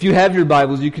If you have your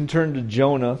Bibles, you can turn to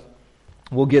Jonah.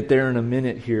 We'll get there in a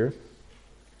minute here.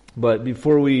 But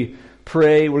before we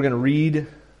pray, we're going to read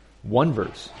one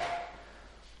verse.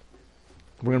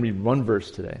 We're going to read one verse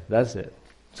today. That's it.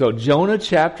 So Jonah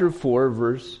chapter 4,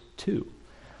 verse 2.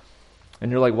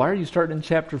 And you're like, why are you starting in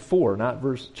chapter 4, not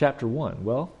chapter 1?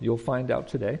 Well, you'll find out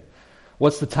today.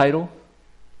 What's the title?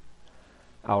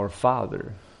 Our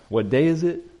Father. What day is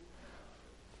it?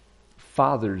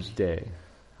 Father's Day.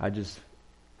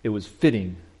 It was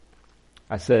fitting.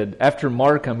 I said, after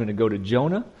Mark, I'm going to go to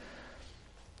Jonah.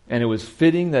 And it was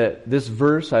fitting that this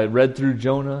verse, I read through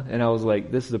Jonah, and I was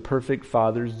like, this is a perfect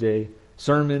Father's Day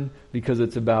sermon because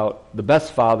it's about the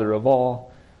best father of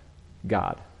all,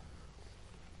 God.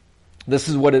 This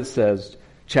is what it says.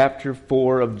 Chapter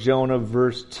 4 of Jonah,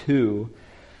 verse 2.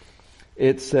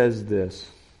 It says this.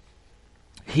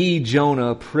 He,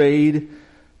 Jonah, prayed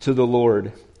to the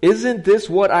Lord. Isn't this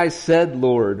what I said,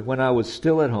 Lord, when I was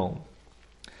still at home?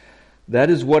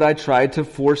 That is what I tried to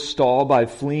forestall by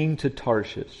fleeing to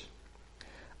Tarshish.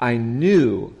 I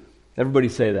knew, everybody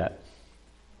say that.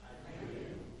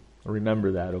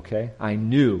 Remember that, okay? I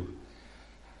knew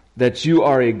that you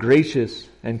are a gracious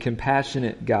and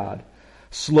compassionate God,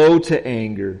 slow to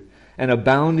anger and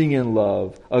abounding in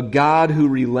love, a God who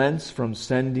relents from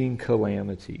sending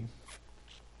calamity.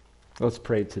 Let's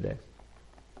pray today.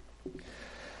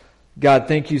 God,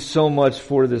 thank you so much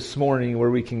for this morning where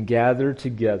we can gather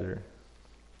together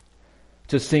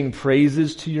to sing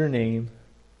praises to your name,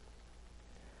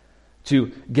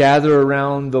 to gather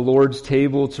around the Lord's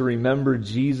table to remember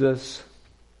Jesus,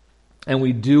 and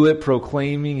we do it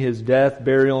proclaiming his death,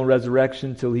 burial, and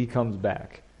resurrection till he comes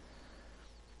back.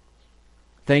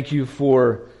 Thank you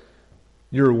for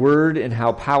your word and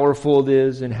how powerful it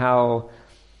is and how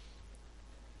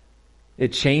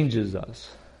it changes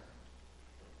us.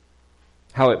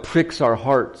 How it pricks our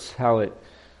hearts, how it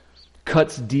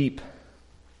cuts deep.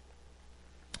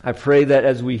 I pray that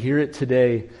as we hear it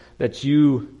today, that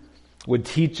you would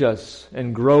teach us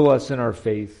and grow us in our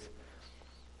faith.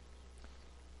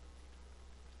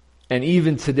 And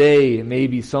even today,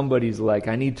 maybe somebody's like,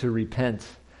 I need to repent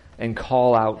and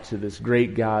call out to this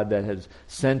great God that has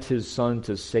sent his Son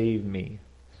to save me.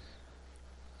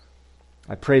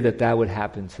 I pray that that would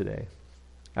happen today.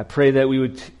 I pray that we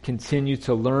would continue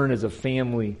to learn as a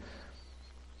family,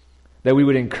 that we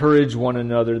would encourage one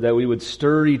another, that we would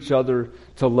stir each other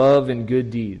to love and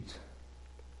good deeds.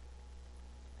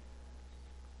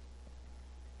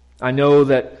 I know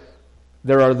that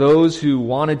there are those who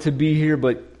wanted to be here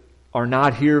but are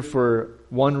not here for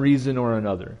one reason or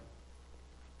another.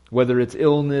 Whether it's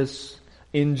illness,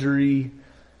 injury,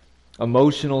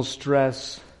 emotional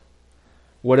stress,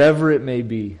 whatever it may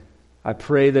be. I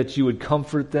pray that you would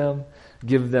comfort them,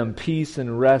 give them peace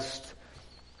and rest,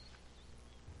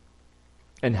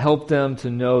 and help them to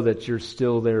know that you're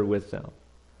still there with them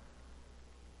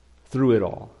through it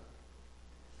all.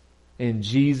 In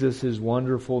Jesus'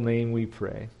 wonderful name we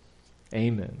pray.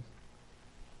 Amen.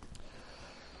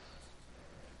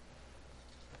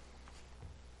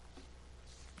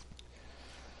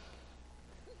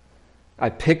 I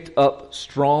picked up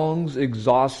Strong's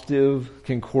Exhaustive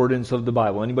Concordance of the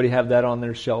Bible. Anybody have that on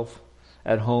their shelf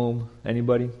at home?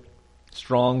 Anybody?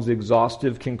 Strong's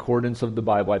Exhaustive Concordance of the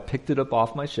Bible. I picked it up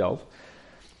off my shelf.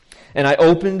 And I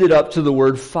opened it up to the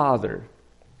word Father.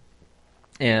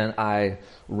 And I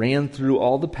ran through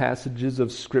all the passages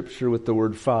of Scripture with the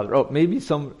word Father. Oh, maybe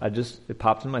it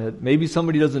popped in my head. Maybe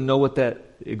somebody doesn't know what that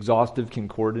Exhaustive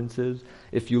Concordance is.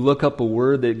 If you look up a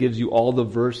word that gives you all the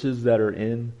verses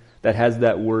that has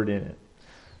that word in it.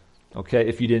 Okay,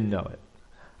 if you didn't know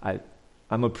it.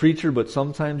 I'm a preacher, but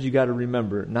sometimes you got to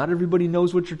remember, not everybody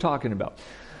knows what you're talking about.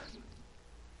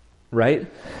 Right?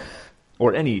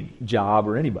 Or any job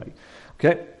or anybody.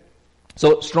 Okay?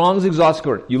 So, Strong's Exhaustive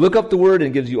Concordance. You look up the word and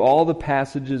it gives you all the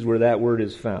passages where that word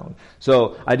is found.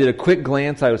 So, I did a quick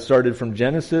glance. I started from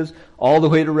Genesis all the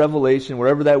way to Revelation,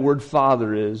 wherever that word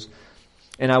Father is.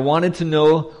 And I wanted to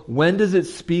know, when does it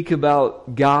speak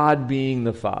about God being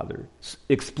the Father?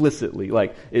 Explicitly.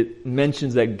 Like, it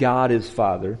mentions that God is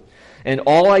Father. And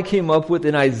all I came up with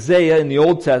in Isaiah in the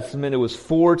Old Testament, it was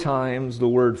 4 times the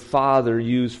word Father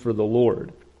used for the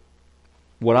Lord.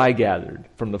 What I gathered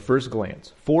from the first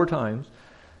glance. 4 times,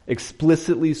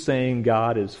 explicitly saying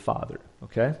God is Father.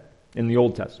 Okay? In the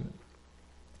Old Testament.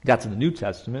 Got to the New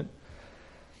Testament.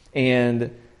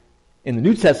 And in the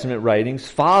New Testament writings,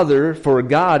 Father for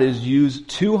God is used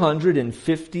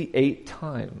 258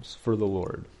 times for the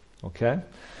Lord. Okay?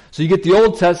 So you get the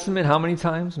Old Testament, how many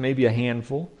times? Maybe a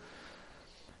handful.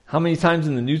 How many times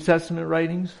in the New Testament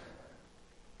writings?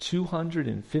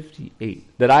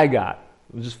 258 that I got.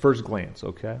 Just first glance,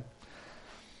 okay?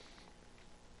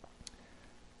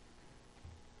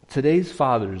 Today's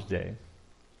Father's Day,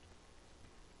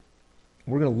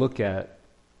 we're going to look at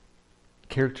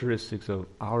characteristics of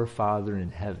our Father in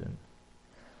heaven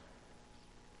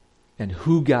and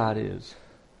who God is,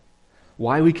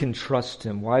 why we can trust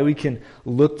Him, why we can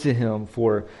look to Him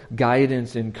for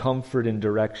guidance and comfort and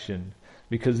direction,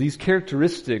 because these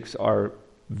characteristics are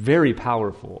very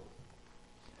powerful.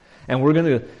 And we're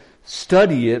going to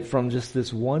study it from just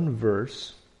this one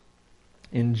verse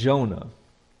in Jonah.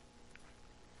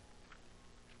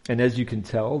 And as you can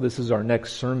tell, this is our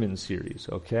next sermon series,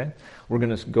 okay? We're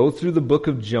going to go through the book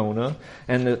of Jonah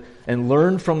and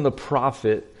learn from the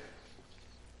prophet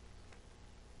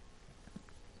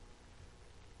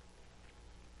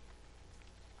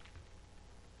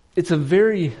it's a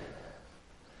very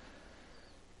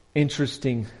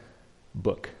interesting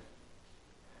book.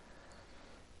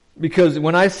 Because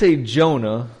when I say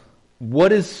Jonah,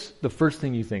 what is the first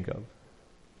thing you think of?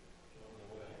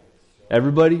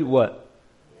 Everybody, what?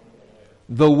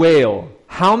 The whale.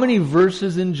 How many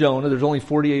verses in Jonah? There's only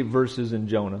 48 verses in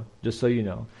Jonah, just so you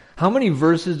know. How many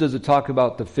verses does it talk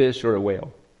about the fish or a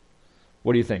whale?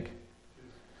 What do you think?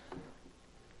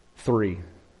 3.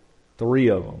 3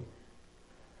 of them.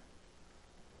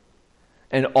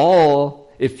 And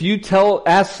if you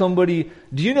ask somebody,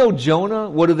 do you know Jonah?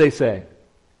 What do they say?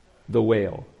 The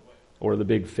whale or the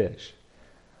big fish.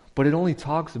 But it only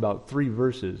talks about 3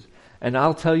 verses. And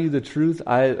I'll tell you the truth,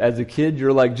 as a kid,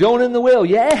 you're like, Jonah and the whale,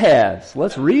 yes,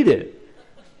 let's read it.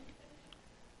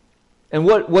 And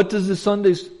what does the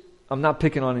Sundays, I'm not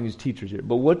picking on these teachers here,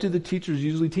 but what do the teachers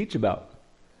usually teach about?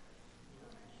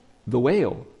 The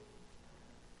whale.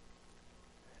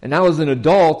 And now as an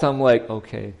adult, I'm like,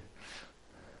 okay,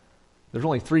 there's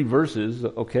only 3 verses,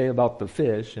 okay, about the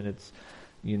fish, and it's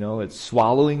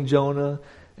swallowing Jonah,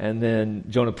 and then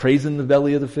Jonah prays in the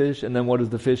belly of the fish, and then what does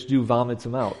the fish do? Vomits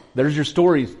him out. There's your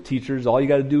stories, teachers, all you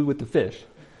got to do with the fish.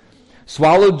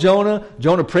 Swallowed Jonah,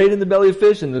 Jonah prayed in the belly of the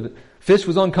fish, and the fish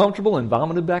was uncomfortable and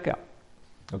vomited back out.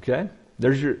 Okay?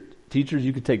 There's your teachers,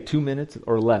 you could take 2 minutes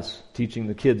or less teaching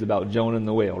the kids about Jonah and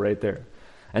the whale right there.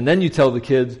 And then you tell the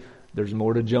kids, there's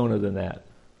more to Jonah than that.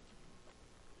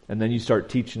 And then you start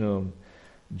teaching them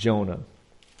Jonah.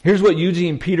 Here's what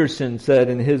Eugene Peterson said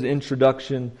in his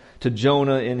introduction to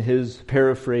Jonah in his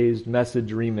paraphrased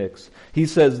Message remix. He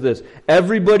says this: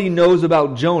 everybody knows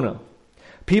about Jonah.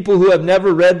 People who have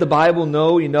never read the Bible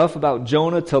know enough about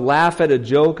Jonah to laugh at a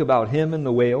joke about him and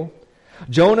the whale.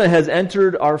 Jonah has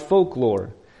entered our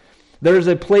folklore. There is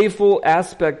a playful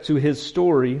aspect to his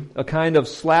story, a kind of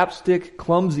slapstick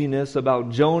clumsiness about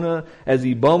Jonah as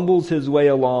he bumbles his way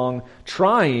along,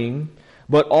 trying,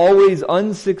 but always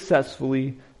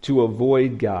unsuccessfully, to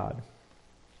avoid God.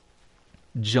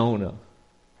 Jonah.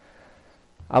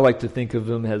 I like to think of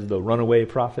him as the runaway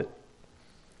prophet.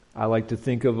 I like to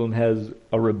think of him as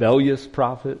a rebellious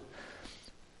prophet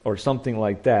or something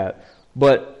like that.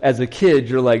 But as a kid,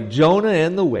 you're like Jonah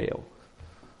and the whale.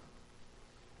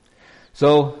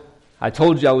 So I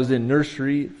told you I was in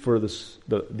nursery for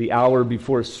the hour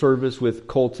before service with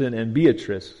Colton and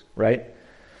Beatrice, right?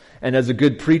 And as a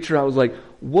good preacher, I was like,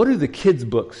 what do the kids'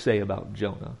 books say about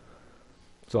Jonah?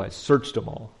 So I searched them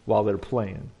all while they're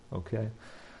playing, okay?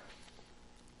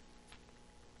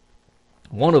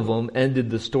 One of them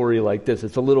ended the story like this.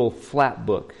 It's a little flap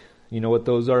book. You know what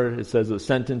those are? It says a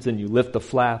sentence and you lift the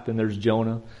flap and there's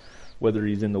Jonah, whether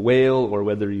he's in the whale or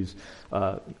whether he's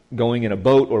going in a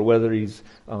boat or whether he's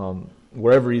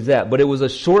wherever he's at. But it was a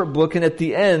short book, and at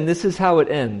the end, this is how it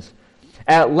ends.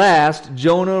 At last,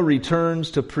 Jonah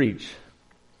returns to preach.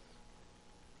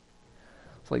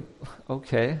 It's like,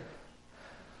 okay,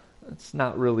 it's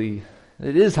not really,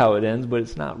 it is how it ends, but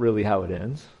it's not really how it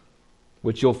ends,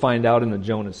 which you'll find out in the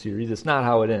Jonah series. It's not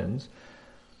how it ends.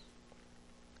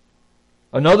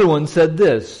 Another one said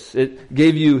this. It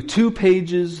gave you 2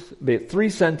 pages, 3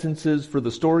 sentences for the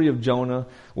story of Jonah,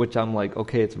 which I'm like,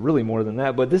 okay, it's really more than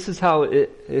that. But this is how it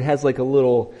has like a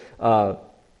little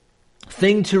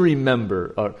thing to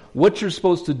remember, or what you're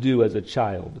supposed to do as a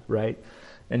child, right?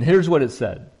 And here's what it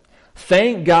said.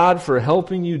 Thank God for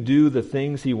helping you do the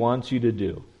things He wants you to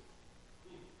do.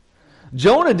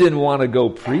 Jonah didn't want to go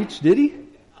preach, did he?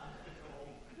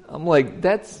 I'm like,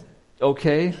 that's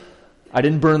okay. I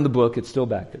didn't burn the book. It's still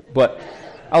back there. But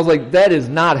I was like, that is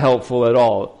not helpful at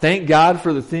all. Thank God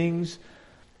for the things.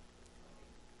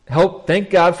 Thank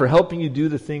God for helping you do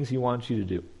the things He wants you to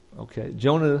do. Okay.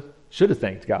 Jonah should have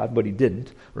thanked God, but he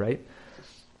didn't, right?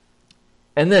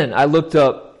 And then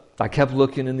I kept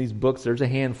looking in these books. There's a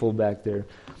handful back there.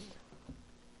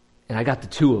 And I got to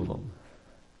 2 of them.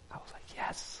 I was like,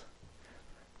 yes.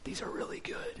 These are really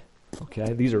good.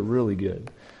 Okay, these are really good.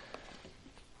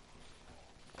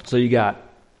 So you got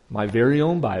my very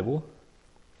own Bible,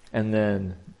 and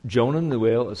then Jonah and the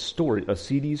Whale, a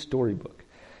CD storybook.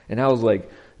 And I was like,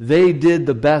 they did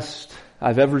the best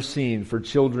I've ever seen for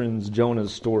children's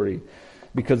Jonah's story,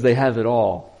 because they have it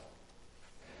all.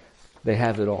 They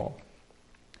have it all.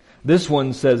 This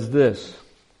one says this.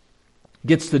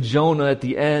 Gets to Jonah at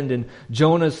the end, and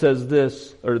Jonah says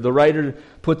this, or the writer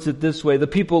puts it this way: the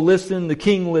people listened, the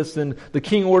king listened, the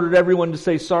king ordered everyone to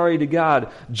say sorry to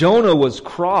God. Jonah was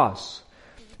cross.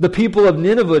 The people of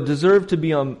Nineveh deserve to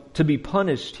be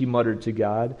punished, he muttered to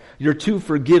God. You're too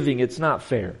forgiving, it's not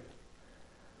fair.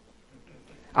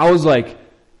 I was like,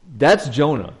 that's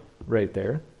Jonah right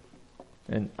there.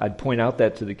 And I'd point out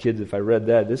that to the kids if I read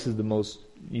that. This is the most,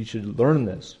 you should learn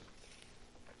this.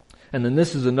 And then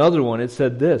this is another one. It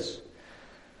said this.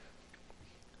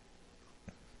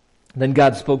 Then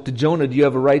God spoke to Jonah, do you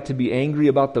have a right to be angry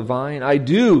about the vine? I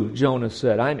do, Jonah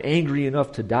said. I'm angry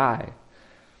enough to die.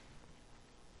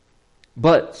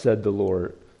 But, said the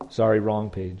Lord, sorry, wrong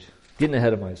page. Getting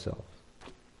ahead of myself.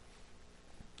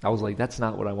 I was like, that's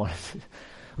not what I wanted to.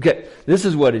 Okay, this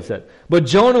is what he said. But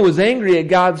Jonah was angry at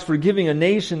God's forgiving a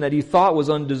nation that he thought was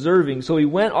undeserving, so he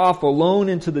went off alone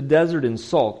into the desert and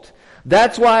sulked.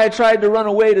 That's why I tried to run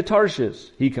away to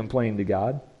Tarshish, he complained to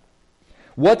God.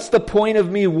 What's the point of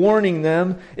me warning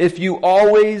them if you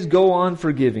always go on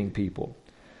forgiving people?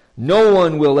 No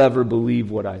one will ever believe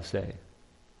what I say.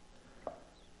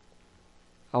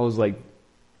 I was like,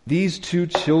 these two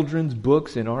children's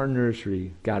books in our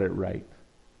nursery got it right.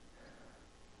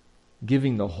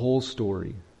 Giving the whole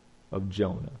story of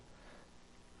Jonah.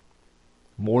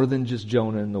 More than just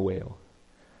Jonah and the whale.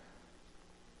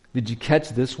 Did you catch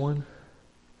this one?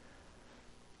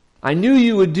 I knew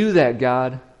you would do that,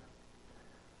 God.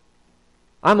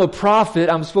 I'm a prophet.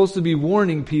 I'm supposed to be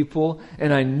warning people,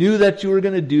 and I knew that you were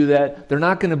going to do that. They're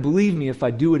not going to believe me if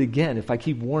I do it again, if I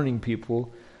keep warning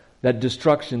people that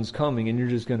destruction's coming, and you're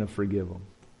just going to forgive them.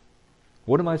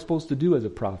 What am I supposed to do as a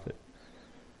prophet?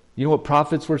 You know what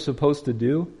prophets were supposed to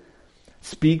do?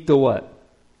 Speak the what?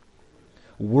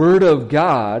 Word of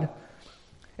God.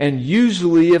 And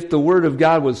usually if the word of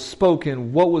God was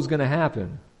spoken, what was going to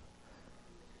happen?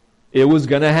 It was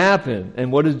going to happen.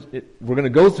 And what is it? We're going to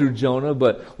go through Jonah,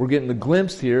 but we're getting the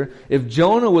glimpse here. If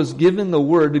Jonah was given the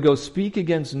word to go speak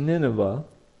against Nineveh,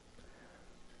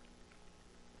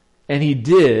 and he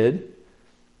did,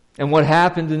 and what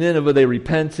happened to Nineveh? They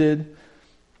repented.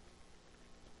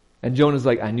 And Jonah's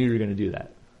like, I knew you were going to do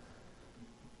that.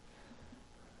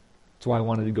 That's why I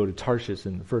wanted to go to Tarshish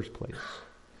in the first place.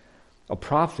 A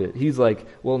prophet, he's like,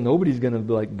 well, nobody's going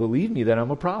to believe me that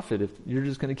I'm a prophet if you're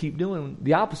just going to keep doing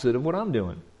the opposite of what I'm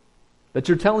doing, that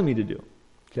you're telling me to do.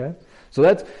 Okay? So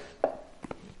that's,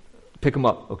 pick them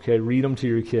up, okay? Read them to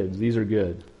your kids. These are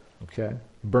good. Okay?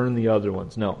 Burn the other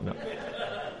ones. No.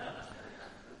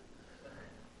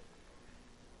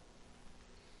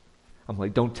 I'm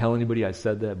like, don't tell anybody I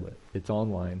said that, but it's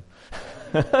online.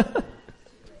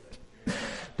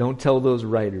 Don't tell those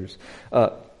writers.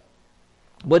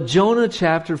 But Jonah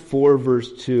chapter 4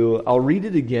 verse 2, I'll read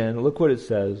it again. Look what it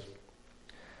says.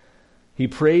 He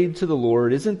prayed to the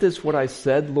Lord, isn't this what I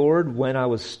said, Lord, when I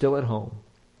was still at home?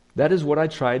 That is what I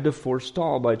tried to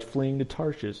forestall by fleeing to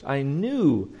Tarshish. I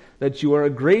knew that you are a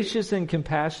gracious and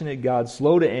compassionate God,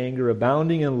 slow to anger,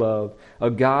 abounding in love, a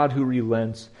God who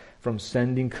relents from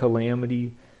sending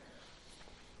calamity.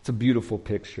 It's a beautiful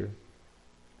picture.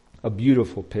 A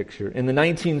beautiful picture. In the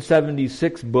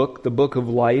 1976 book, The Book of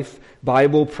Life,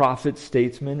 Bible, Prophet,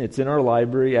 Statesman, it's in our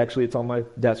library. Actually, it's on my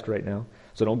desk right now.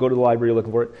 So don't go to the library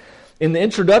looking for it. In the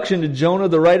introduction to Jonah,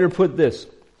 the writer put this: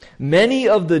 many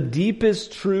of the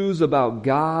deepest truths about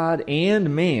God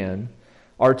and man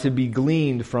are to be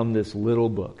gleaned from this little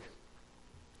book.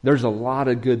 There's a lot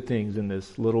of good things in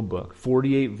this little book.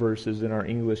 48 verses in our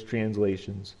English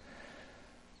translations.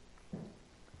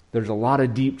 There's a lot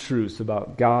of deep truths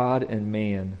about God and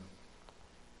man.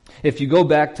 If you go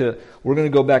back to, we're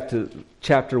going to go back to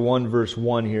chapter 1, verse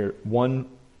 1 here,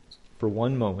 for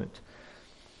one moment.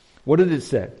 What did it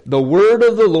say? The word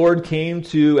of the Lord came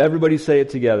to, everybody say it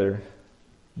together,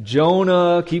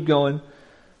 Jonah, keep going,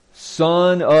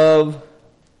 son of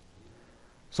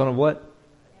what?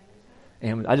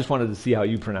 I just wanted to see how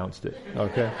you pronounced it.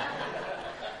 Okay.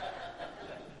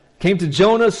 Came to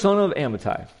Jonah, son of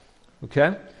Amittai.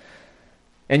 Okay?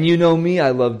 And you know me, I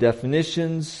love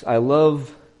definitions. I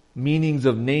love meanings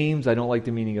of names. I don't like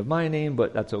the meaning of my name,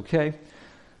 but that's okay.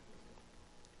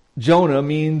 Jonah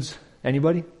means,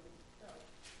 anybody?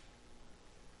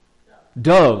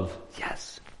 Dove.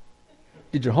 Yes.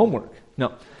 Did your homework?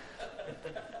 No.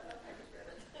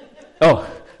 Oh,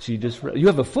 you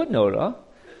have a footnote, huh?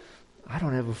 I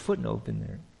don't have a footnote in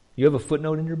there. You have a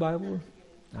footnote in your Bible?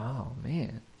 Oh,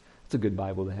 man. That's a good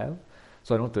Bible to have.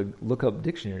 So I don't have to look up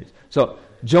dictionaries. So,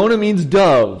 Jonah means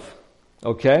dove.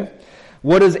 Okay?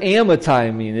 What does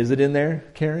Amittai mean? Is it in there,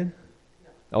 Karen?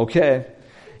 Okay.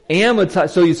 Amittai,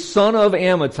 so he's son of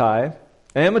Amittai.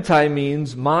 Amittai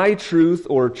means my truth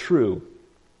or true.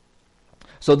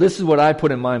 So this is what I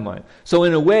put in my mind. So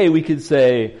in a way, we could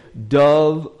say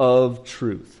dove of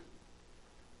truth.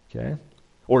 Okay?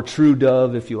 Or true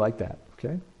dove, if you like that.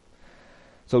 Okay?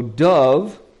 So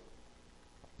dove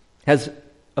has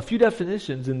a few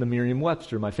definitions in the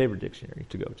Merriam-Webster, my favorite dictionary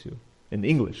to go to, in the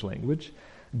English language.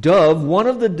 Dove, one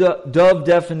of the dove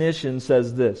definitions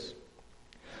says this: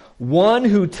 one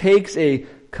who takes a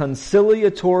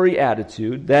conciliatory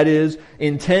attitude, that is,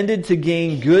 intended to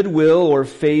gain goodwill or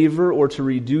favor or to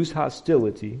reduce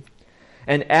hostility,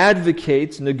 and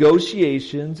advocates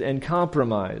negotiations and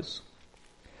compromise.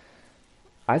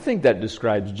 I think that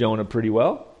describes Jonah pretty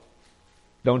well.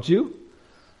 Don't you?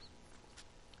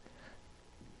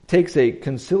 Takes a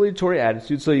conciliatory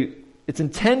attitude, so it's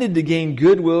intended to gain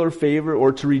goodwill or favor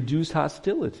or to reduce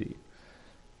hostility,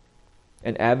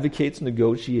 and advocates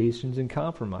negotiations and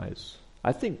compromise.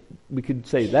 I think we could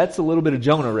say that's a little bit of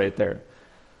Jonah right there.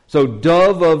 So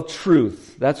dove of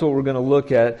truth, that's what we're going to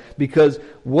look at, because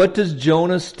what does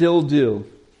Jonah still do?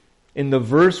 In the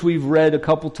verse we've read a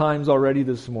couple times already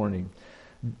this morning,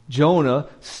 Jonah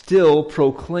still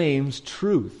proclaims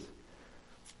truth.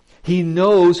 He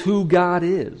knows who God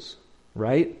is,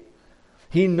 right?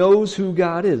 He knows who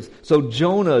God is. So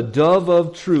Jonah, dove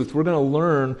of truth, we're going to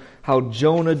learn how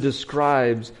Jonah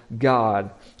describes God,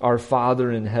 our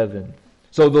Father in heaven.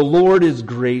 So the Lord is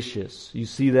gracious. You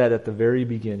see that at the very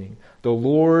beginning. The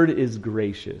Lord is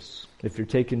gracious. If you're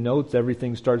taking notes,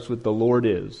 everything starts with the Lord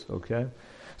is, okay?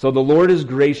 So the Lord is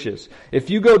gracious. If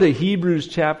you go to Hebrews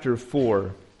chapter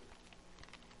 4.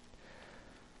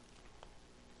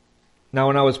 Now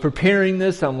when I was preparing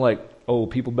this, I'm like, oh,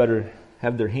 people better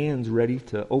have their hands ready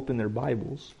to open their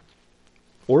Bibles.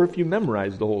 Or if you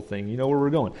memorize the whole thing, you know where we're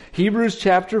going. Hebrews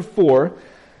chapter 4.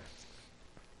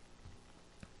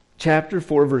 Chapter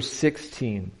 4, verse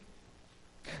 16.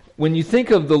 When you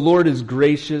think of the Lord is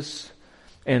gracious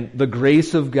and the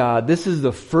grace of God, this is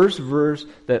the first verse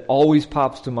that always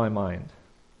pops to my mind.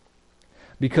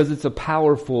 Because it's a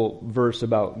powerful verse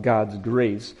about God's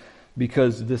grace,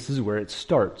 because this is where it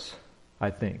starts,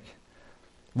 I think.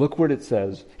 Look what it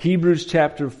says. Hebrews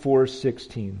chapter 4,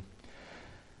 16.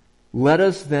 Let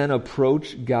us then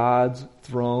approach God's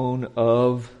throne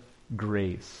of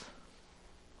grace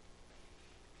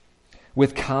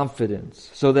with confidence,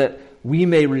 so that we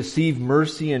may receive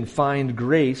mercy and find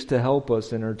grace to help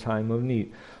us in our time of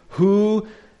need. Who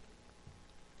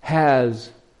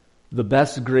has the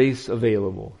best grace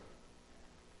available?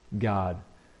 God.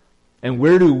 And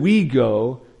where do we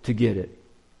go to get it?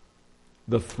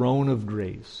 The throne of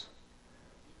grace.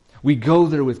 We go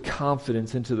there with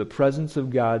confidence into the presence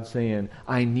of God, saying,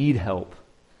 I need help.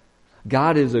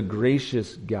 God is a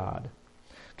gracious God.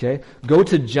 Okay? Go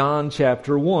to John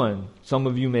chapter 1. Some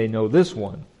of you may know this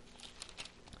one.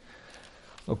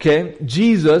 Okay?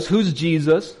 Jesus, who's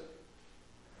Jesus?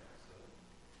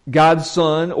 God's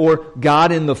Son, or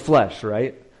God in the flesh,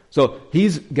 right? So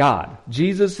He's God.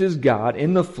 Jesus is God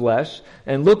in the flesh.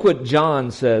 And look what John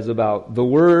says about the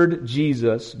Word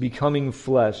Jesus becoming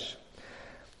flesh.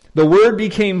 The Word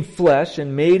became flesh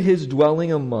and made His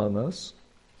dwelling among us.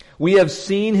 We have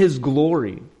seen His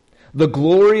glory, the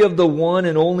glory of the one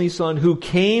and only Son who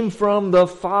came from the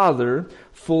Father,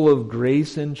 full of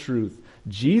grace and truth.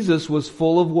 Jesus was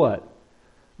full of what?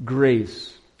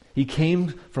 Grace. He came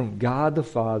from God the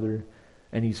Father,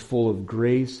 and He's full of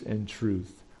grace and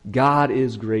truth. God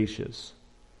is gracious.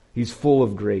 He's full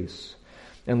of grace.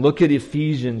 And look at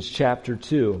Ephesians chapter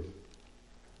 2.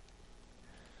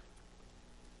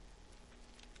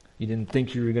 You didn't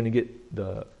think you were going to get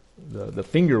the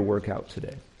finger workout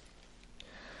today.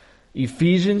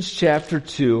 Ephesians chapter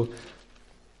 2.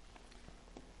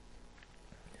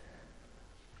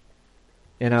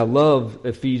 And I love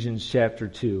Ephesians chapter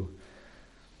 2.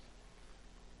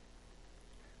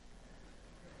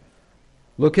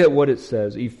 Look at what it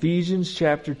says. Ephesians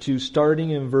chapter 2, starting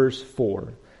in verse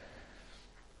 4.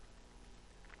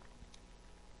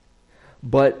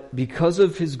 But because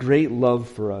of His great love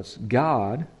for us,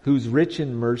 God, who's rich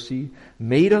in mercy,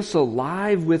 made us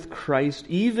alive with Christ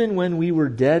even when we were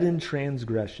dead in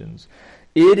transgressions.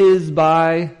 It is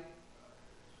by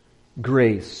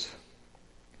grace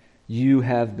you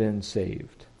have been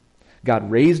saved.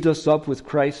 God raised us up with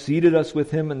Christ, seated us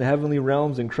with Him in the heavenly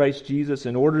realms in Christ Jesus,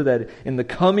 in order that in the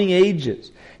coming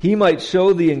ages He might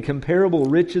show the incomparable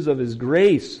riches of His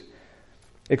grace,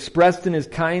 expressed in His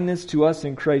kindness to us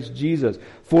in Christ Jesus.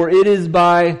 For it is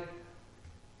by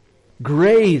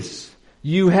grace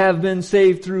you have been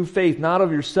saved through faith, not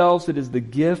of yourselves, it is the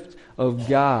gift of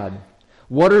God.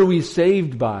 What are we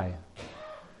saved by?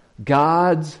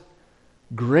 God's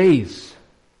grace.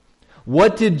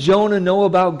 What did Jonah know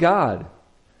about God?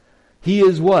 He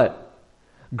is what?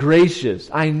 Gracious.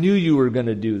 I knew you were going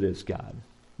to do this, God,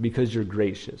 because you're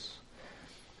gracious.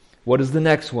 What is the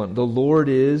next one? The Lord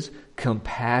is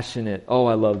compassionate. Oh,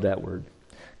 I love that word.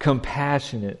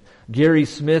 Compassionate. Gary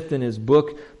Smith, in his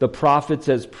book, The Prophets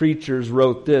as Preachers,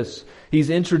 wrote this. He's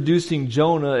introducing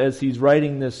Jonah as he's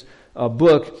writing this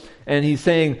book, and he's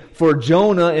saying, for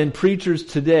Jonah and preachers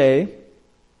today,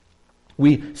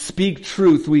 we speak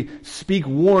truth, we speak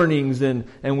warnings, and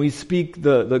we speak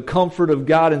the comfort of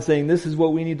God and saying this is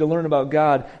what we need to learn about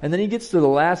God. And then he gets to the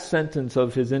last sentence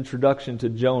of his introduction to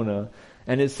Jonah,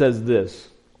 and it says this,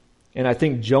 and I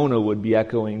think Jonah would be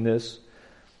echoing this.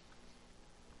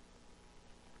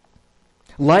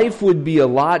 Life would be a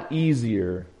lot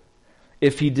easier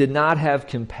if he did not have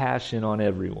compassion on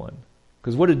everyone.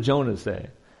 Because what did Jonah say?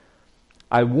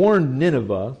 I warned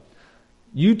Nineveh.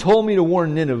 You told me to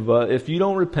warn Nineveh. If you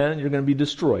don't repent, you're going to be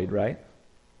destroyed, right?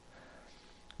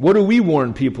 What do we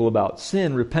warn people about?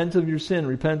 Sin. Repent of your sin.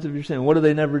 Repent of your sin. What do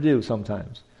they never do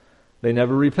sometimes? They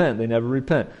never repent. They never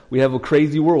repent. We have a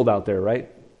crazy world out there,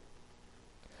 right?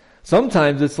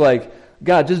 Sometimes it's like,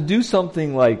 God, just do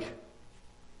something like,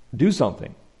 do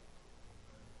something.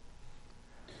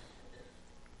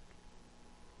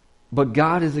 But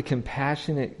God is a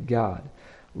compassionate God.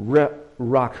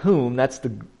 Rakhum, that's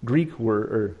the Greek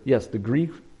word, the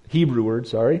Greek Hebrew word,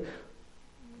 sorry.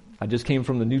 I just came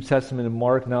from the New Testament in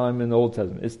Mark, now I'm in the Old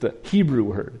Testament. It's the Hebrew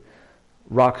word.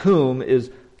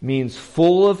 Rakhum means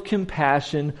full of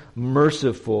compassion,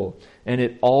 merciful, and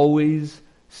it always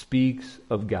speaks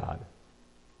of God.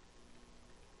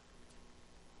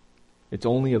 It's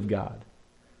only of God.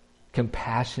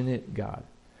 Compassionate God.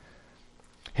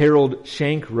 Harold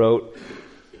Shank wrote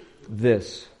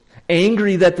this.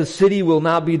 Angry that the city will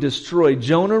not be destroyed,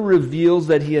 Jonah reveals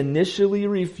that he initially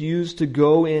refused to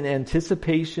go in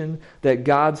anticipation that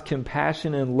God's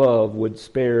compassion and love would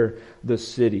spare the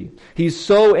city. He's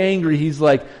so angry, he's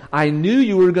like, I knew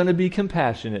you were going to be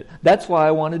compassionate. That's why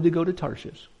I wanted to go to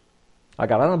Tarshish. I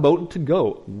got on a boat to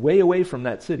go way away from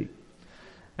that city.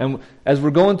 And as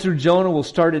we're going through Jonah, we'll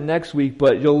start it next week,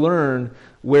 but you'll learn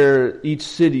where each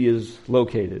city is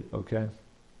located, okay?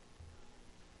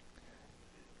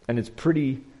 And it's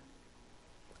pretty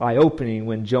eye-opening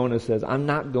when Jonah says, I'm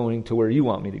not going to where you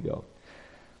want me to go.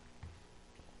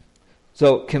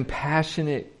 So,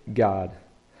 compassionate God.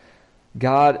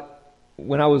 God,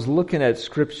 when I was looking at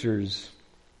scriptures,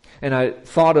 and I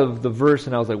thought of the verse,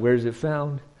 and I was like, where is it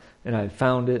found? And I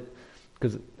found it,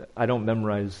 because I don't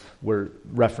memorize where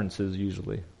references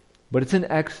usually. But it's in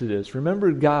Exodus.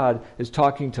 Remember, God is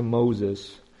talking to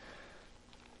Moses.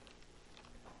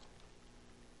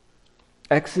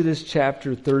 Exodus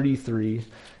chapter 33.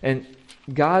 And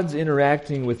God's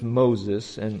interacting with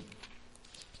Moses. And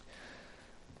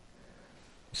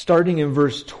starting in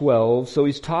verse 12. So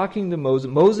he's talking to Moses.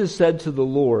 Moses said to the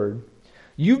Lord,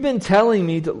 you've been telling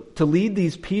me to lead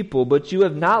these people, but you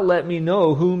have not let me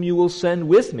know whom you will send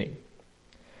with me.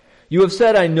 You have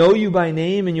said, I know you by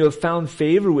name, and you have found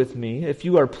favor with me. If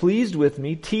you are pleased with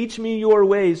me, teach me your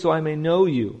way so I may know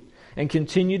you and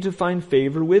continue to find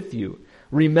favor with you.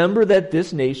 Remember that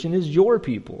this nation is your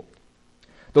people.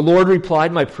 The Lord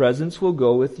replied, my presence will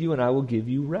go with you, and I will give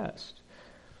you rest.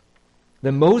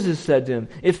 Then Moses said to him,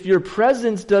 if your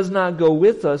presence does not go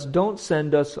with us, don't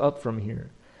send us up from here.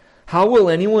 How will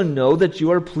anyone know that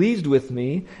you are pleased with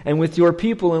me and with your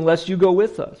people unless you go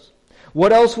with us?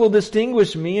 What else will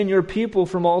distinguish me and your people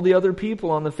from all the other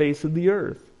people on the face of the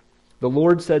earth? The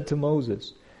Lord said to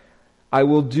Moses, I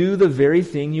will do the very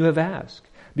thing you have asked,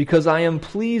 because I am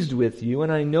pleased with you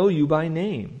and I know you by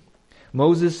name.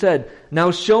 Moses said,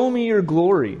 now show me your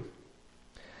glory.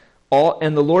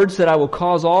 And the Lord said, I will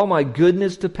cause all my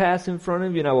goodness to pass in front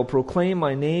of you, and I will proclaim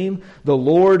my name. The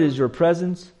Lord is your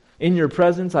presence. In your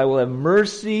presence I will have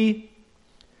mercy.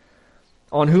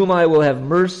 On whom I will have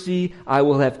mercy, I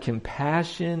will have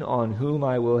compassion on whom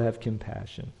I will have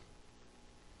compassion.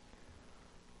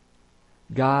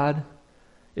 God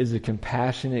is a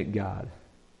compassionate God.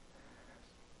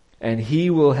 And He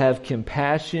will have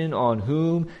compassion on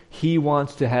whom He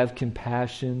wants to have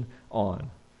compassion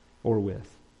on or with.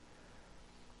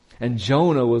 And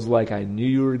Jonah was like, I knew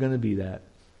you were going to be that.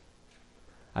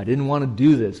 I didn't want to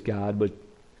do this, God, but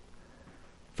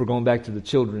for going back to the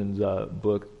children's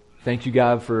book, thank you,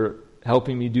 God, for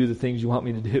helping me do the things you want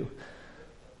me to do.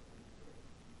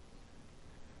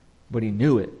 But he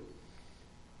knew it.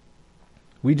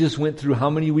 We just went through how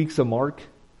many weeks of Mark?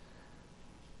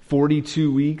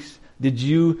 42 weeks. Did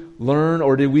you learn,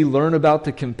 or did we learn about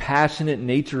the compassionate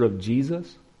nature of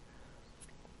Jesus?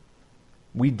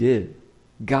 We did.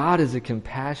 God is a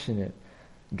compassionate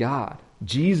God.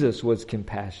 Jesus was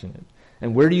compassionate.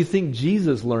 And where do you think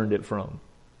Jesus learned it from?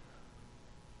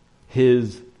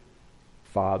 His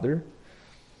Father.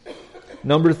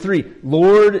 Number 3,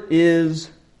 Lord is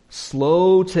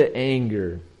slow to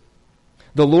anger.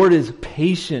 The Lord is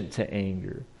patient to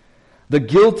anger. The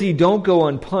guilty don't go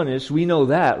unpunished. We know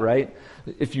that, right?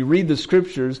 If you read the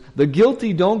scriptures, the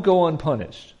guilty don't go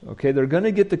unpunished. Okay, they're going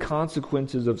to get the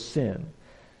consequences of sin.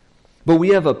 But we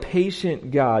have a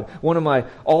patient God. One of my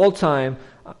all-time,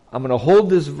 I'm going to hold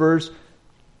this verse.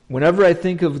 Whenever I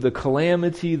think of the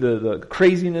calamity, the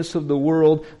craziness of the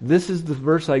world, this is the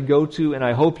verse I go to, and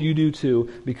I hope you do too,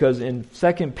 because in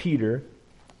 2 Peter,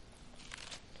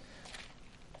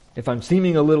 if I'm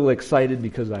seeming a little excited,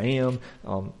 because I am,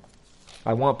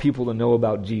 I want people to know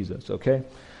about Jesus, okay?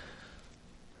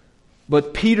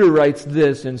 But Peter writes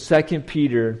this in 2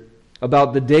 Peter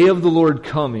about the day of the Lord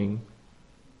coming,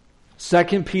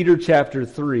 2 Peter chapter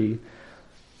 3,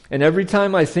 and every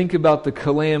time I think about the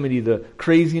calamity, the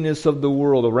craziness of the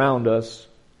world around us,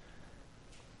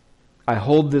 I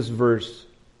hold this verse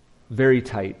very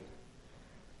tight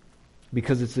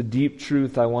because it's a deep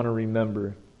truth I want to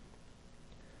remember.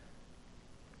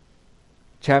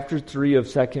 Chapter 3 of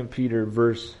 2 Peter,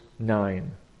 verse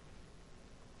 9.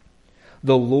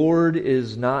 The Lord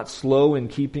is not slow in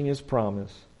keeping His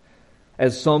promise,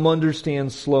 as some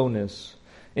understand slowness.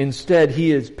 Instead,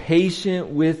 He is patient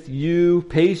with you,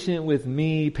 patient with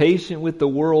me, patient with the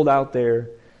world out there,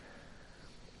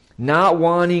 not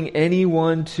wanting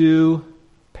anyone to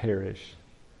perish,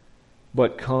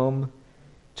 but come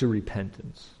to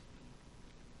repentance.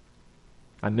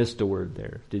 I missed a word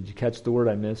there. Did you catch the word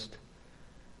I missed?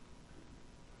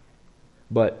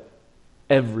 But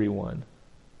everyone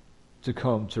to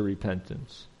come to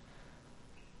repentance.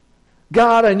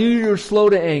 God, I knew you were slow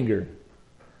to anger.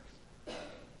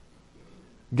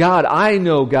 God, I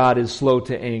know God is slow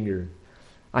to anger.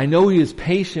 I know He is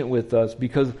patient with us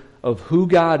because of who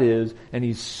God is, and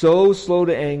He's so slow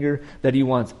to anger that He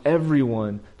wants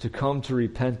everyone to come to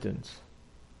repentance.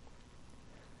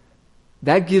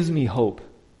 That gives me hope.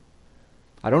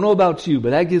 I don't know about you,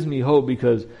 but that gives me hope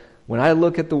because when I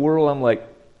look at the world, I'm like,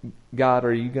 God,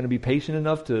 are you going to be patient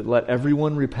enough to let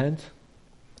everyone repent?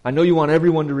 I know you want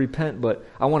everyone to repent, but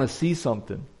I want to see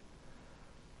something.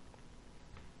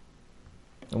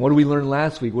 And what did we learn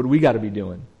last week? What do we got to be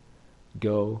doing?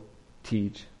 Go,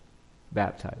 teach,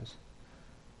 baptize.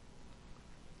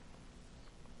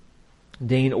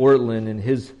 Dane Ortlund, in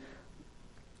his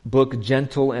book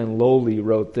Gentle and Lowly,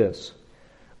 wrote this: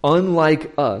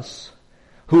 unlike us,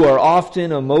 who are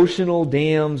often emotional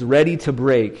dams ready to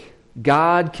break,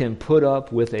 God can put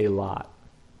up with a lot.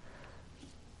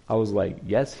 I was like,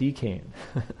 yes, He can.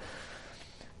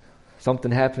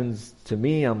 Something happens to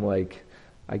me, I'm like,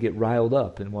 I get riled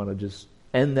up and want to just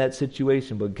end that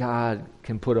situation, but God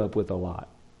can put up with a lot.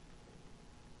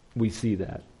 We see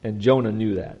that. And Jonah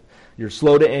knew that. You're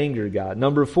slow to anger, God.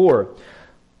 Number 4,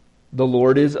 the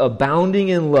Lord is abounding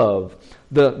in love.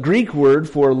 The Greek word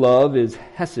for love is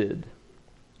hesed.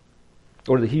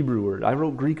 Or the Hebrew word. I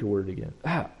wrote Greek word again.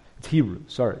 It's Hebrew,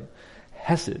 sorry.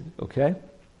 Hesed, okay?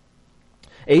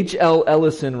 H.L.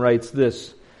 Ellison writes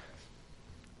this,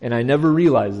 and I never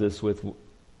realized this with,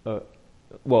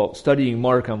 studying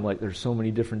Mark, I'm like, there's so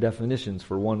many different definitions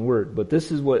for one word. But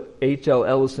this is what H.L.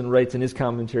 Ellison writes in his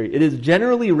commentary. It is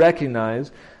generally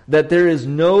recognized that there is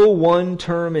no one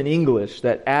term in English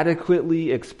that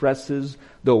adequately expresses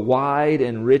the wide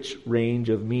and rich range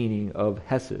of meaning of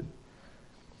hesed.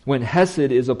 When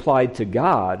hesed is applied to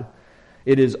God,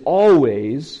 it is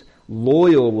always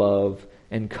loyal love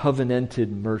and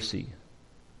covenanted mercy.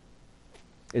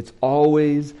 It's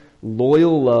always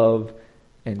loyal love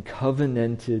and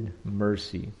covenanted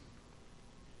mercy.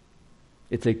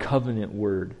 It's a covenant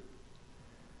word.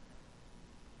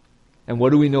 And what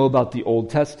do we know about the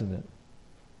Old Testament?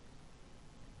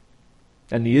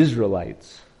 And the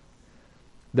Israelites?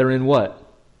 They're in what?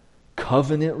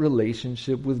 Covenant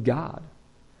relationship with God.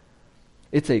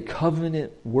 It's a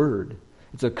covenant word.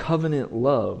 It's a covenant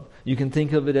love. You can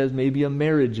think of it as maybe a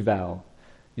marriage vow.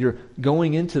 You're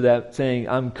going into that saying,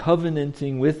 I'm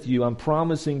covenanting with you. I'm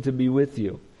promising to be with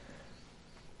you.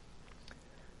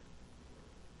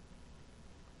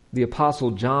 The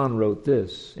Apostle John wrote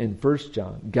this in 1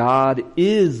 John. God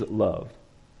is love.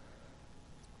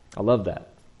 I love that.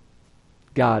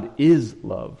 God is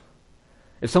love.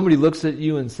 If somebody looks at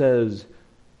you and says,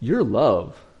 you're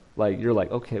love, you're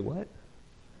like, okay, what?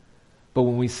 But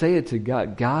when we say it to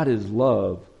God, God is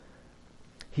love,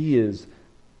 He is,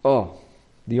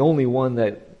 the only one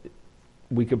that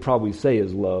we could probably say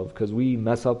is love, because we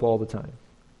mess up all the time.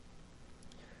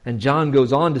 And John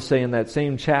goes on to say in that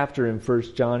same chapter in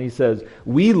 1 John, he says,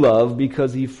 we love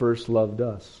because He first loved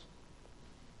us.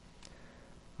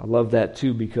 I love that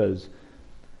too, because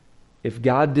if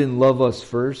God didn't love us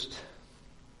first,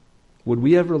 would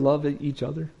we ever love each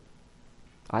other?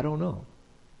 I don't know.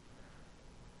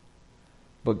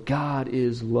 But God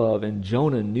is love, and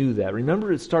Jonah knew that.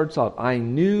 Remember, it starts off, I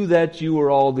knew that you were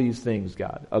all these things,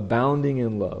 God, abounding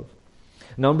in love.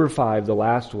 Number 5, the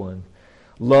last one.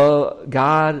 The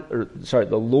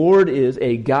Lord is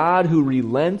a God who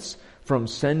relents from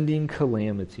sending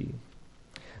calamity.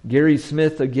 Gary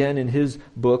Smith, again in his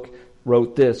book,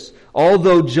 wrote this: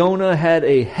 although Jonah had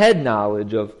a head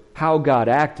knowledge of how God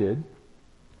acted,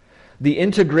 the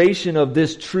integration of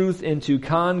this truth into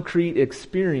concrete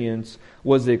experience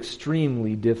was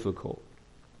extremely difficult.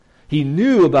 He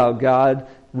knew about God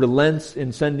relents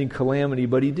in sending calamity,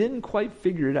 but he didn't quite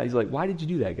figure it out. He's like, why did you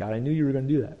do that, God? I knew you were going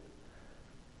to do that.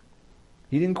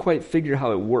 He didn't quite figure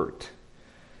how it worked.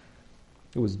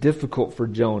 It was difficult for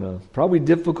Jonah, probably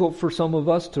difficult for some of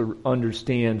us to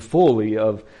understand fully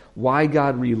of why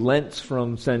God relents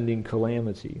from sending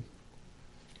calamity.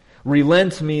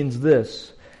 Relent means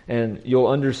this, and you'll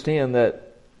understand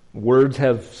that words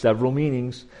have several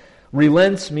meanings.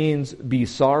 Relent means be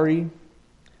sorry,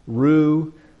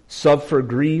 rue, suffer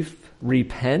grief,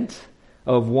 repent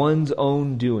of one's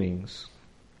own doings.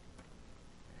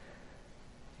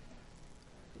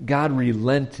 God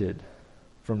relented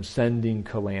from sending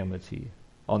calamity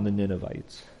on the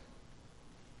Ninevites.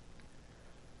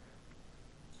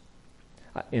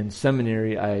 In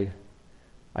seminary, I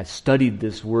studied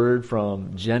this word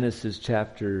from Genesis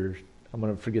chapter, I'm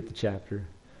going to forget the chapter,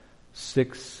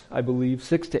 6, I believe,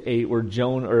 6 to 8, where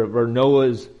Noah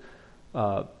is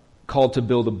called to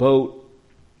build a boat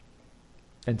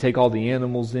and take all the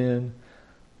animals in.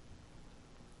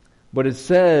 But it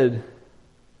said,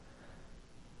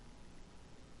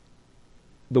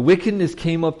 the wickedness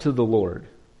came up to the Lord,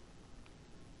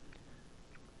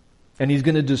 and He's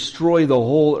going to destroy the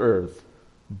whole earth.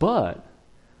 But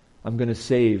I'm going to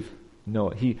save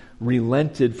Noah. He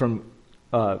relented from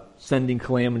sending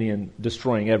calamity and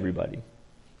destroying everybody.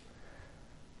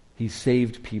 He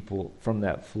saved people from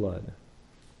that flood.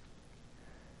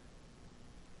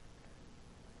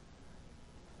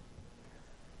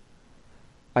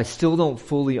 I still don't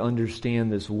fully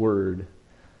understand this word.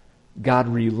 God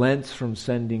relents from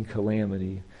sending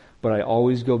calamity, but I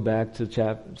always go back to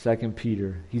 2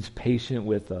 Peter. He's patient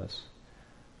with us.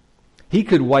 He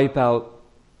could wipe out,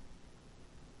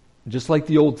 just like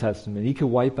the Old Testament, He could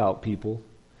wipe out people,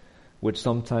 which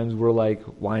sometimes we're like,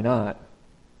 why not?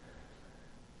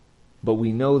 But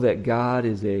we know that God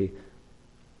is a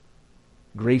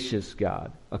gracious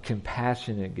God, a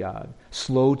compassionate God,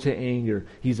 slow to anger.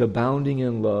 He's abounding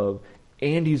in love.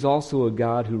 And He's also a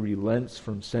God who relents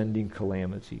from sending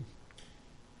calamity.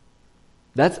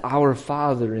 That's our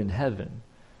Father in heaven.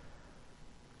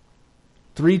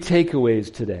 3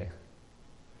 takeaways today.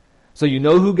 So you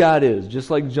know who God is.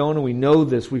 Just like Jonah, we know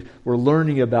this. We're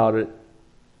learning about it.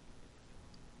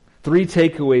 3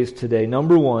 takeaways today.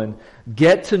 Number 1,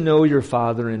 get to know your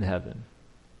Father in heaven.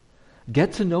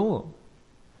 Get to know Him.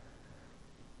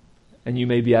 And you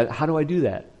may be asking, how do I do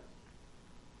that?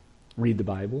 Read the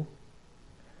Bible.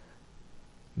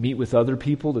 Meet with other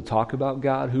people to talk about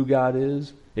God, who God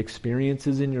is,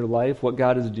 experiences in your life, what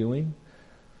God is doing.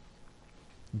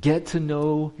 Get to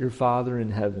know your Father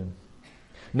in heaven.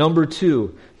 Number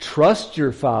 2, trust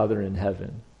your Father in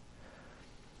heaven.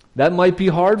 That might be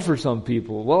hard for some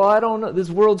people. Well, I don't know. This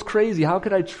world's crazy. How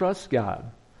could I trust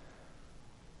God?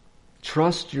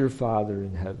 Trust your Father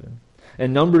in heaven.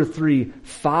 And number 3,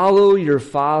 follow your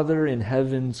Father in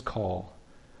heaven's call.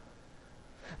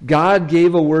 God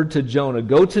gave a word to Jonah.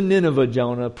 Go to Nineveh,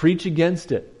 Jonah. Preach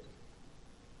against it.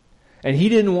 And he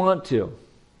didn't want to.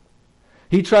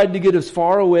 He tried to get as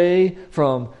far away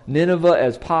from Nineveh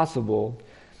as possible.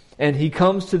 And he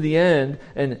comes to the end,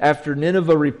 and after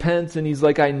Nineveh repents, and he's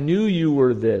like, I knew you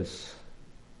were this.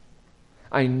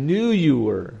 I knew you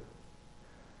were.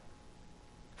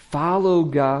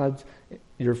 Follow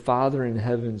your Father in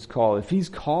heaven's call. If He's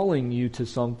calling you to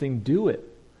something, do it.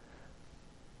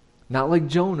 Not like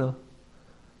Jonah.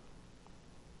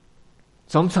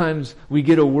 Sometimes we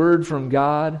get a word from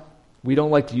God We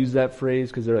don't like to use that phrase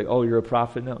because they're like, oh, you're a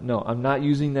prophet now. No, I'm not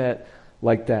using that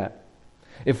like that.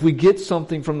 If we get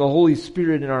something from the Holy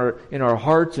Spirit in our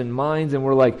hearts and minds, and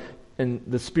we're like, and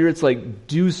the Spirit's like,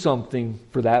 do something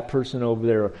for that person over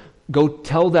there. Or go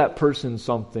tell that person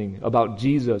something about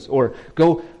Jesus. Or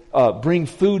go bring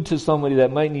food to somebody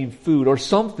that might need food or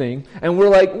something. And we're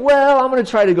like, well, I'm going to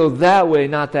try to go that way,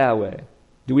 not that way.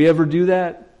 Do we ever do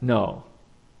that? No.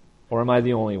 Or am I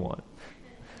the only one?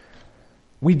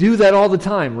 We do that all the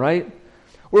time, right?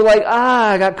 We're like,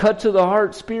 I got cut to the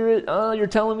heart, Spirit. You're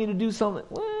telling me to do something.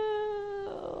 Well,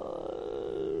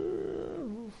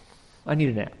 I need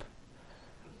a nap.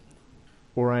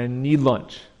 Or I need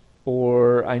lunch.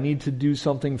 Or I need to do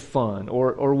something fun.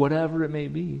 Or whatever it may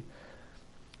be.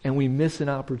 And we miss an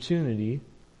opportunity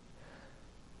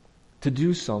to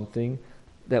do something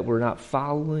that we're not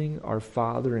following our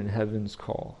Father in heaven's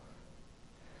call.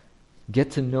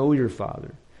 Get to know your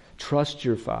Father. Trust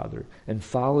your Father and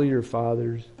follow your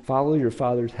Father's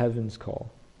heaven's call.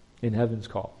 In heaven's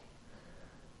call.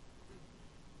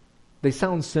 They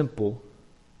sound simple,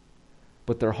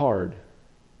 but they're hard.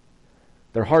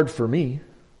 They're hard for me.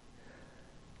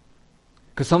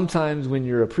 Because sometimes when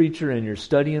you're a preacher and you're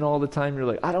studying all the time, you're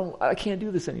like, I can't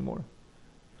do this anymore.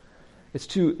 It's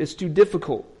too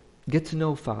difficult. Get to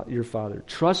know your Father.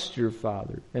 Trust your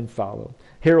Father and follow.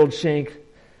 Harold Shank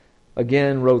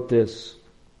again wrote this.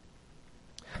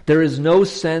 There is no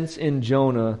sense in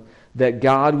Jonah that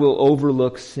God will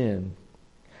overlook sin,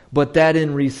 but that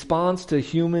in response to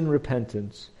human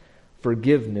repentance,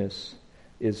 forgiveness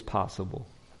is possible.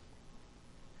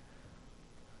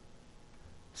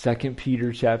 2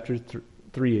 Peter chapter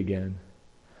 3 again.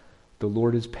 The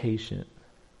Lord is patient.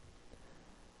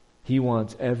 He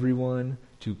wants everyone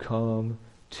to come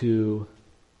to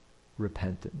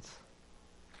repentance.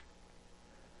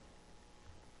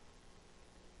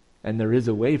 And there is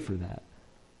a way for that.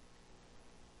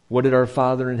 What did our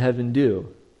Father in heaven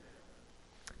do?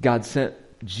 God sent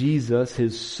Jesus,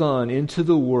 His Son, into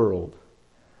the world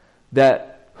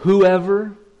that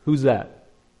who's that?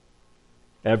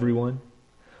 Everyone.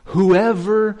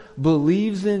 Whoever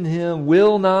believes in Him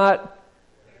will not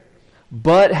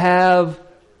but have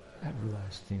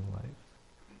everlasting life.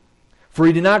 For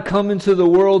He did not come into the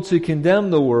world to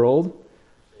condemn the world,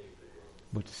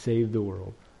 but to save the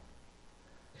world.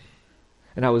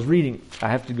 And I was reading, I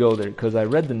have to go there, because I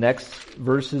read the next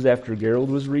verses after Gerald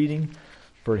was reading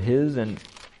for his, and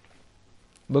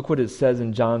look what it says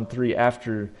in John 3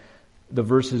 after the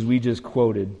verses we just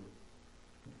quoted.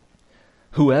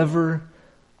 Whoever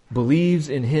believes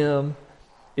in Him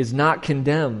is not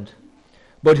condemned,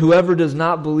 but whoever does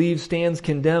not believe stands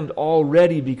condemned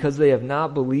already because they have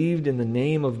not believed in the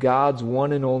name of God's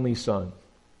one and only Son.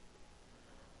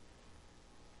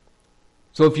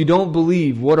 So if you don't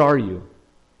believe, what are you?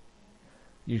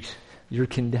 You're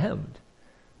condemned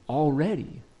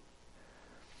already.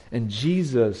 And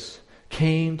Jesus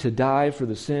came to die for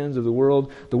the sins of the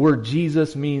world. The word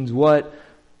Jesus means what?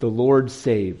 The Lord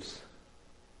saves.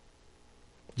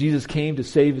 Jesus came to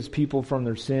save His people from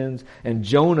their sins. And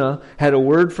Jonah had a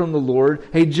word from the Lord.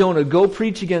 Hey, Jonah, go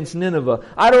preach against Nineveh.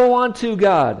 I don't want to,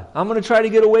 God. I'm going to try to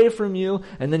get away from you.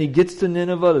 And then he gets to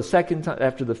Nineveh the second time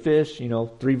after the fish,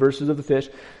 3 verses of the fish.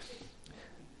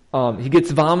 He gets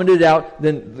vomited out.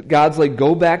 Then God's like,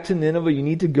 go back to Nineveh. You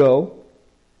need to go.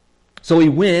 So he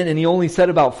went, and he only said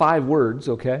about 5 words,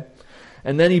 okay?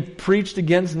 And then he preached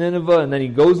against Nineveh, and then he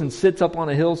goes and sits up on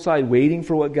a hillside waiting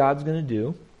for what God's going to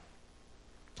do.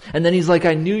 And then he's like,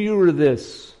 I knew you were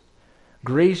this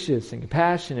gracious and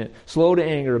compassionate, slow to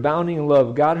anger, abounding in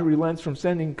love, God who relents from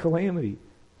sending calamity.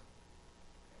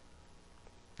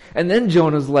 And then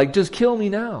Jonah's like, just kill me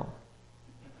now.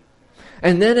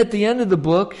 And then at the end of the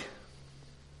book,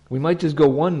 we might just go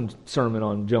one sermon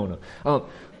on Jonah.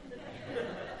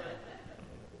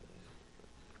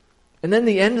 And then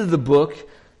the end of the book,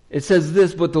 it says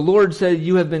this, but the Lord said,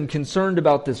 you have been concerned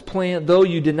about this plant, though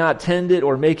you did not tend it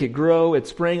or make it grow. It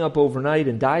sprang up overnight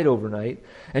and died overnight.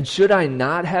 And should I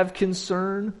not have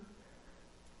concern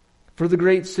for the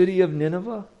great city of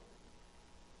Nineveh?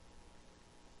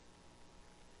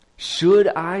 Should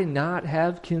I not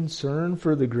have concern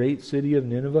for the great city of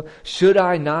Nineveh? Should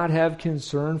I not have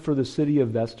concern for the city of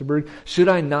Vesterbroek? Should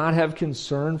I not have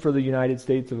concern for the United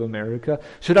States of America?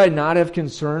 Should I not have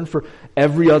concern for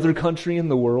every other country in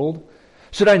the world?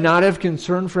 Should I not have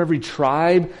concern for every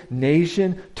tribe,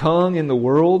 nation, tongue in the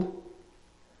world?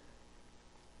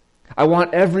 I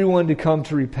want everyone to come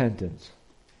to repentance.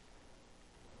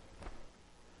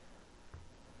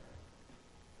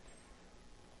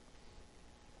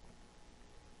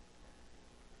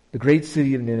 The great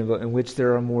city of Nineveh, in which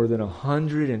there are more than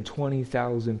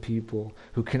 120,000 people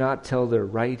who cannot tell their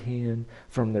right hand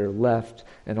from their left,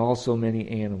 and also many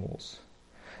animals.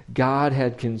 God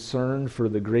had concern for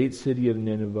the great city of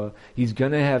Nineveh. He's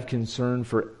going to have concern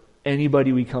for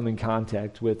anybody we come in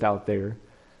contact with out there,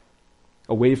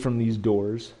 away from these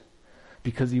doors,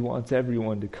 because he wants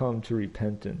everyone to come to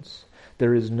repentance.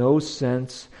 There is no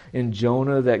sense in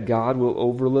Jonah that God will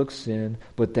overlook sin,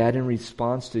 but that in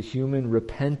response to human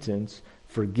repentance,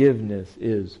 forgiveness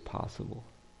is possible.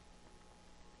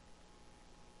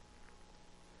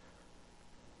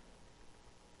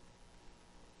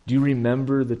 Do you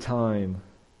remember the time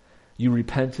you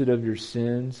repented of your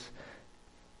sins?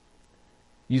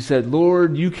 You said,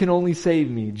 Lord, you can only save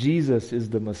me. Jesus is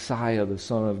the Messiah, the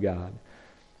Son of God.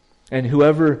 And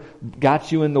whoever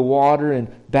got you in the water and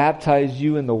baptized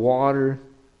you in the water,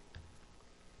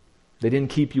 they didn't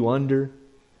keep you under.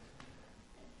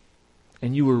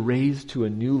 And you were raised to a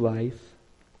new life.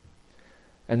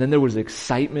 And then there was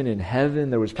excitement in heaven.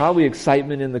 There was probably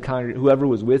excitement in the congregation. Whoever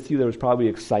was with you, there was probably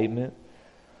excitement.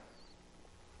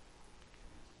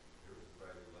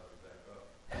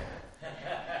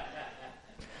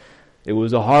 It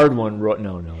was a hard one.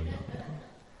 No.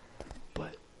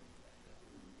 But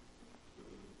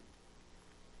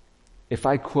if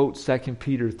I quote 2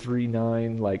 Peter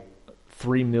 3:9 like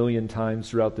 3 million times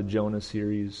throughout the Jonah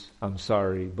series, I'm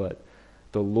sorry, but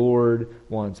the Lord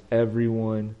wants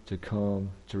everyone to come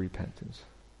to repentance.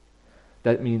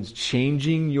 That means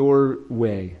changing your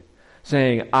way.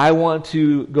 Saying, I want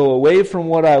to go away from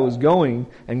what I was going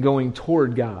and going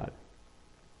toward God.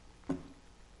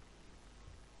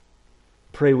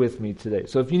 Pray with me today.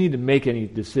 So if you need to make any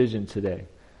decision today,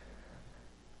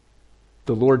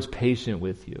 the Lord's patient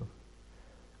with you.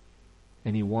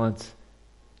 And He wants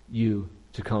you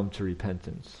to come to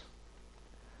repentance.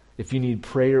 If you need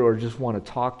prayer or just want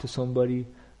to talk to somebody,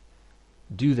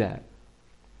 do that.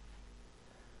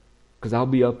 Because I'll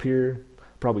be up here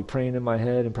probably praying in my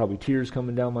head and probably tears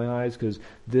coming down my eyes, because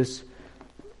this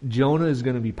Jonah is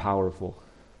going to be powerful.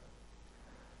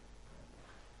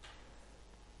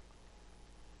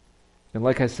 And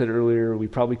like I said earlier, we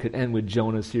probably could end with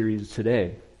Jonah series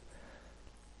today.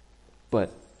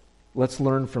 But let's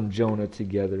learn from Jonah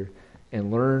together and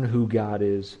learn who God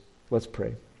is. Let's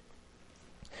pray.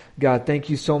 God, thank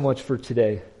you so much for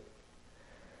today.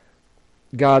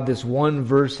 God, this one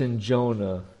verse in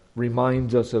Jonah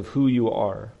reminds us of who you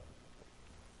are.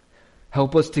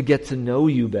 Help us to get to know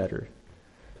you better.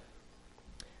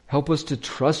 Help us to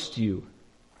trust you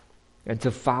and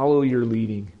to follow your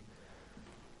leading.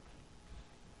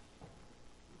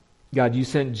 God, you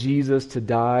sent Jesus to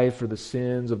die for the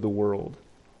sins of the world.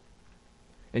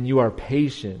 And you are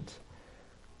patient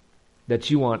that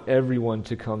you want everyone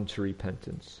to come to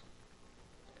repentance.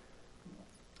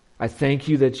 I thank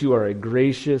you that you are a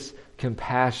gracious,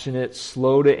 compassionate,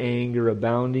 slow to anger,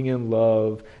 abounding in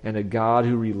love, and a God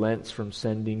who relents from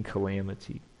sending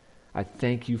calamity. I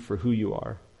thank you for who you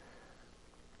are.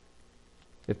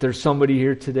 If there's somebody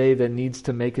here today that needs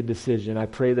to make a decision, I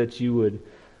pray that you would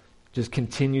just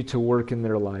continue to work in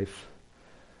their life.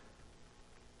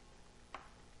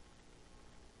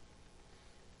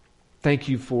 Thank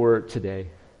you for today.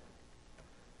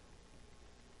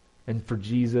 And for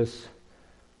Jesus.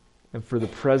 And for the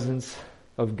presence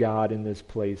of God in this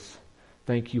place.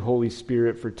 Thank you, Holy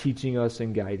Spirit, for teaching us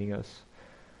and guiding us.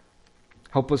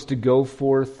 Help us to go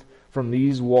forth from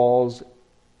these walls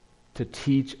to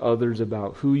teach others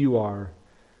about who you are,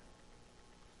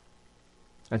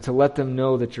 and to let them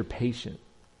know that you're patient.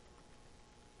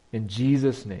 In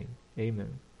Jesus' name,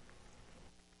 amen.